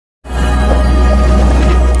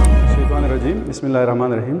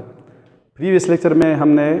बिस्मिल्लाहिर्रहमानिर्रहीम। Previous lecture में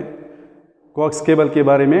हमने कोएक्स केबल के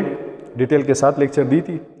बारे में डिटेल के साथ लेक्चर दी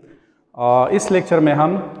थी। इस लेक्चर में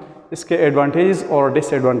हम इसके एडवांटेजेस और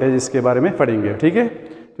डिसएडवांटेजेस के बारे में पढ़ेंगे। ठीक है,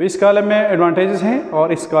 तो इस कॉलम में एडवांटेजेस हैं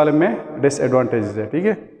और इस कॉलम में डिसएडवांटेजेस है। ठीक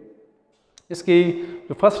है, इसकी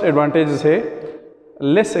जो फर्स्ट एडवांटेजेस है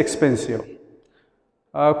less expensive.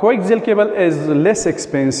 Coaxial cable is less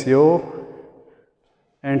expensive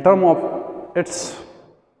in term of its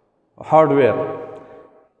hardware।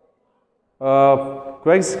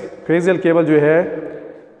 Coaxial cable जो है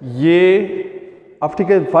ये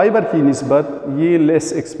ऑप्टिकल फाइबर की निस्बत ये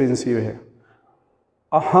लेस एक्सपेंसिव है।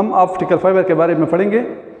 हम ऑप्टिकल फाइबर के बारे में पढ़ेंगे,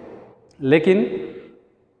 लेकिन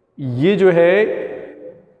ये जो है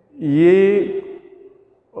ये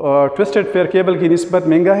ट्विस्टेड पेयर केबल की निस्बत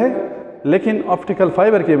महंगा है, लेकिन ऑप्टिकल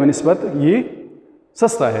फाइबर के निस्बत ये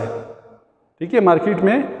सस्ता है। ठीक है, मार्केट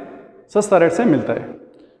में सस्ता रेट से मिलता है।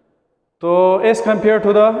 तो as compare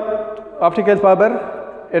to the optical fibre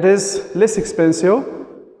it is less expensive.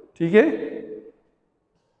 ठीक है,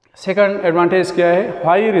 सेकंड एडवांटेज क्या है?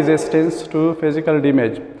 High resistance to physical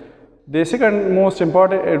damage. The second most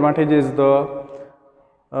important advantage is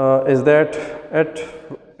that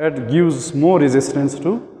it gives more resistance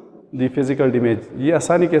to the physical damage. ये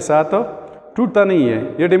आसानी के साथ टूटता नहीं है,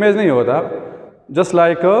 ये डैमेज नहीं होता। Just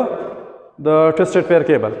like the twisted pair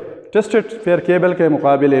cable. Twisted pair cable के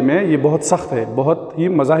मुकाबले में ये बहुत सख्त है, बहुत ही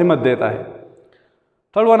मज़ाहिमत देता है।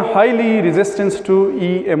 Third one, highly resistance to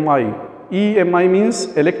EMI। EMI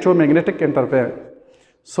means electromagnetic interference.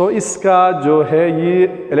 सो इसका जो है ये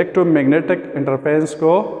इलेक्ट्रोमैग्नेटिक इंटरफेरेंस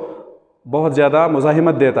को बहुत ज़्यादा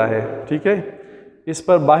मुज़ाहिमत देता है। ठीक है, इस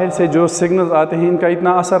पर बाहर से जो सिग्नल्स आते हैं इनका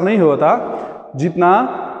इतना असर नहीं होता जितना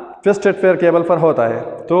ट्विस्टेड पेयर केबल पर होता है।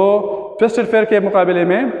 तो ट्विस्टेड पेयर के मुकाबले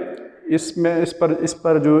में इस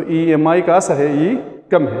पर जो EMI का असर है ये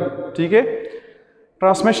कम है। ठीक है,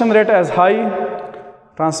 ट्रांसमिशन रेट एज हाई।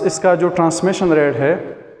 इसका जो ट्रांसमिशन रेट है,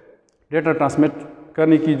 डेटा ट्रांसमिट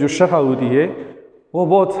करने की जो शरह होती है वो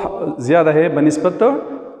बहुत ज़्यादा है बनिस्बत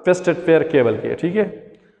ट्विस्टेड पेयर केबल के। ठीक है,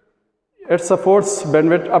 it supports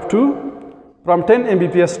bandwidth up to from 10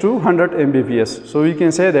 Mbps to 100 Mbps। so we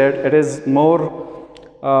can say that it is more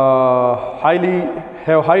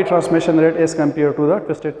have high transmission rate as compared to the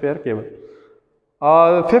twisted pair cable.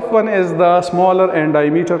 Fifth one is the smaller in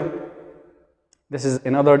diameter. This is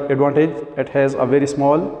another advantage. It has a very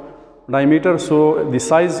small diameter, so the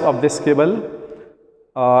size of this cable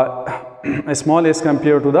is small as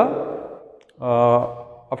compared to the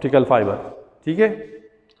optical fiber. ठीक है,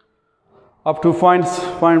 up to from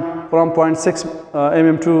 0.6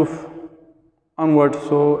 mm to onward,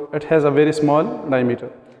 so it has a very small diameter,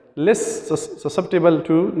 less susceptible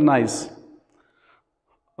to noise।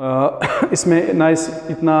 इसमें noise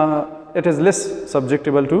इतना it is less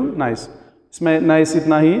susceptible to noise। इसमें noise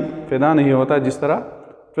इतना ही पैदा नहीं होता जिस तरह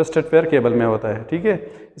ट्विस्टेड पेयर केबल में होता है। ठीक है,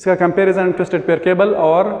 इसका कंपैरिजन ट्विस्टेड पेयर केबल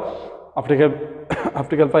और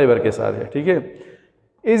ऑप्टिकल फाइबर के साथ है। ठीक है,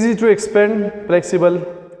 easy to expand, flexible।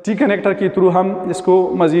 T connector के थ्रू हम इसको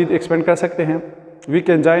मज़ीद एक्सपेंड कर सकते हैं। We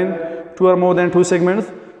can join 2 or more than 2 segments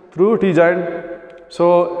through T joint, so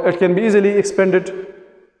it can be easily expanded।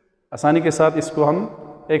 आसानी के साथ इसको हम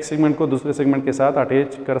एक सेगमेंट को दूसरे सेगमेंट के साथ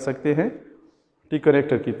अटैच कर सकते हैं टी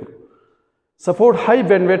कनेक्टर की through. Support high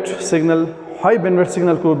bandwidth signal. High bandwidth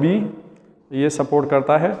signal को भी ये सपोर्ट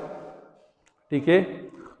करता है। ठीक है,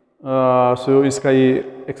 सो इसका ये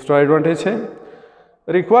एक्स्ट्रा एडवांटेज है।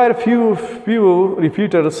 Require few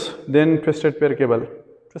repeaters than twisted pair cable।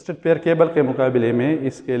 Twisted pair cable के मुकाबले में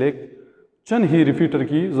इसके लिए चंद ही रिपीटर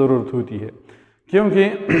की ज़रूरत होती है, क्योंकि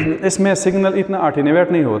इसमें सिग्नल इतना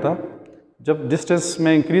अटेन्यूएट नहीं होता। जब डिस्टेंस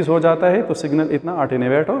में इंक्रीज़ हो जाता है तो सिग्नल इतना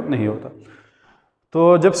अटेन्यूएट नहीं होता।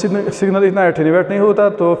 तो जब सिग्नल इतना अटेन्यूएट नहीं होता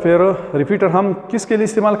तो फिर रिपीटर हम किसके लिए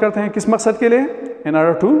इस्तेमाल करते हैं, किस मकसद के लिए? In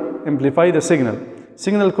order to amplify the signal.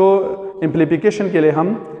 Signal को एम्पलीफिकेशन के लिए हम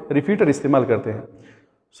रिपीटर इस्तेमाल करते हैं।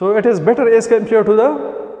 So it is better as compare to the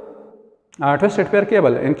twisted pair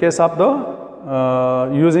cable in case of the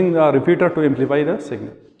using a repeater to amplify the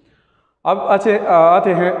signal। अब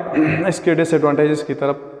आते हैं इसके डिसएडवांटेजेस की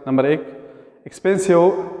तरफ। Number 1, expensive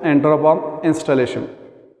and drop installation।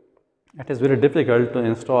 It is very difficult to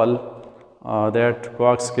install that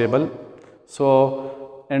coax cable, so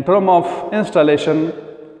in terms of installation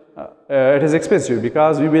it is expensive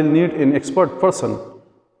because we will need an expert person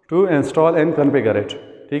to install and configure it।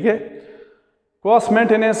 ठीक है, cost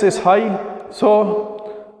maintenance is high, so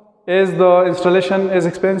as the installation is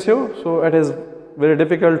expensive, so it is very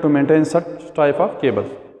difficult to maintain such type of cable।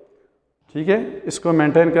 ठीक है, इसको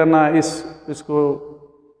maintain करना,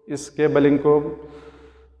 इस cabling को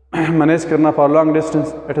manage करना for long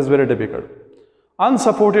distance, it is very difficult.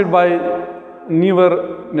 unsupported by newer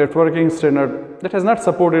networking standard. That is not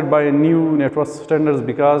supported by new network standards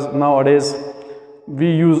because nowadays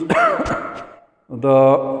we use the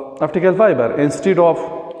optical fiber instead of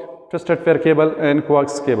twisted pair cable and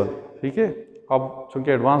coax cable. ठीक है, अब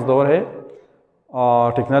चूँकि advance दौर है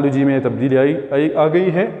और technology में तब्दीली आ गई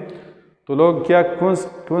है, तो लोग क्या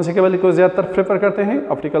कौन से केबल को ज़्यादातर प्रेफर करते हैं?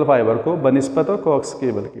 ऑप्टिकल फाइबर को बनिस्बत कोक्स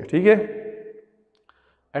केबल के। ठीक है,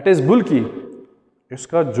 इट इज़ बुल्की,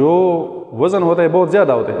 इसका जो वज़न होता है बहुत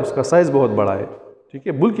ज़्यादा होता है, इसका साइज़ बहुत बड़ा है। ठीक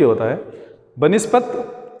है, बुल्की होता है बनिस्बत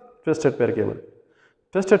twisted pair cable.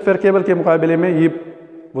 Twisted pair cable के मुकाबले में ये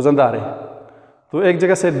वज़नदार है, तो एक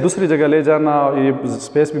जगह से दूसरी जगह ले जाना ये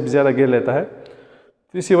स्पेस भी ज़्यादा घेर लेता है,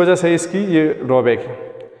 तो इसी वजह से इसकी ये ड्रॉबैक है।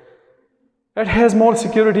 It has more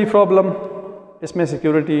security problem, इसमें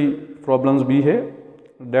सिक्योरिटी प्रॉब्लम्स भी है।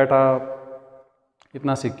 डाटा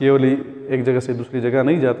इतना सिक्योरली एक जगह से दूसरी जगह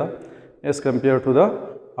नहीं जाता as compare to the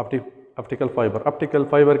optical fibre. Optical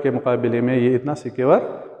fibre के मुकाबले में ये इतना सिक्योर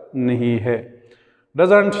नहीं है।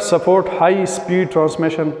 doesn't support high speed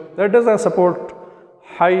transmission, that doesn't support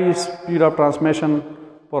high speed of transmission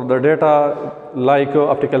for the data like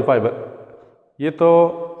optical fiber। ये तो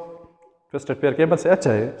ट्विस्टेड पेयर केबल से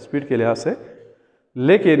अच्छा है स्पीड के लिहाज से,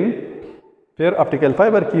 लेकिन फिर ऑप्टिकल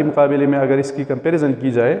फाइबर की मुकाबले में अगर इसकी कंपैरिजन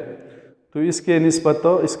की जाए तो इसके निस्बत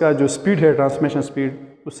तो इसका जो स्पीड है ट्रांसमिशन स्पीड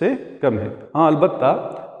उससे कम है। हाँ, अलबत्ता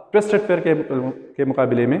ट्विस्टेड पेयर के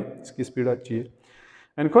मुकाबले में इसकी स्पीड अच्छी है।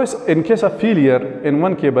 And in case of failure in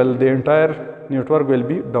one cable, the entire network will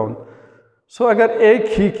be down. So अगर एक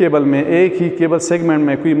ही केबल में, एक ही केबल सेगमेंट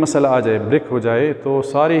में कोई मसला आ जाए, ब्रेक हो जाए, तो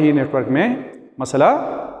सारे ही नेटवर्क में मसला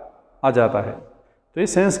आ जाता है। तो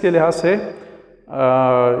इस सेंस के लिहाज से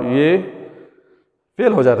ये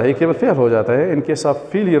फेल हो जाता है, ये केबल फेल हो जाता है। In case of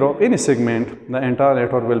failure of any segment the entire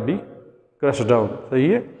network will be crush down. सही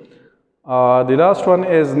है। The last one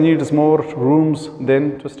is needs more rooms than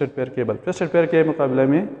twisted pair cable। twisted pair के मुकाबले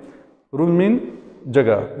में रूम मीन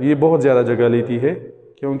जगह, ये बहुत ज़्यादा जगह लेती है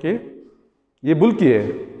क्योंकि ये बुल्की है,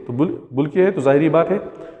 तो बुल्की है तो ज़ाहिरी बात है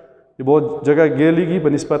ये बहुत जगह घेर लेगी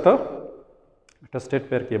बनिस्बत twisted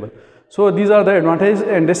pair cable। So these are the advantages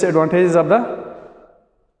and disadvantages of the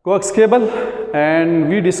coax cable, and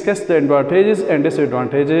we discussed the advantages and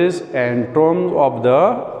disadvantages and terms of the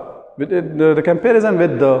comparison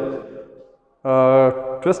with the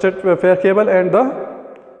twisted pair cable and the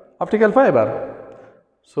optical fiber.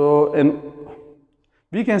 So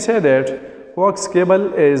we can say that coax cable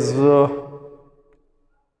is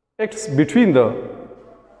acts between the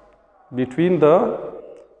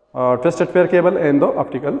twisted pair cable and the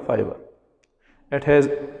optical fiber. It has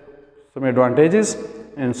some advantages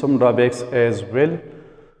and some drawbacks as well,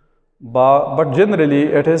 but generally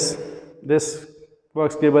this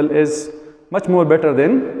coax cable is much more better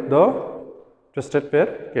than the twisted pair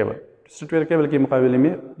cable. Twisted pair cable के मुकाबले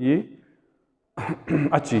में ये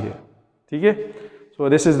अच्छी है। ठीक है, so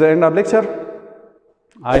this is the end of lecture.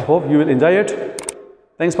 I hope you will enjoy it.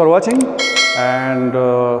 Thanks for watching and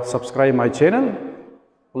subscribe my channel.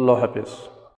 अल्लाह हाफिज़।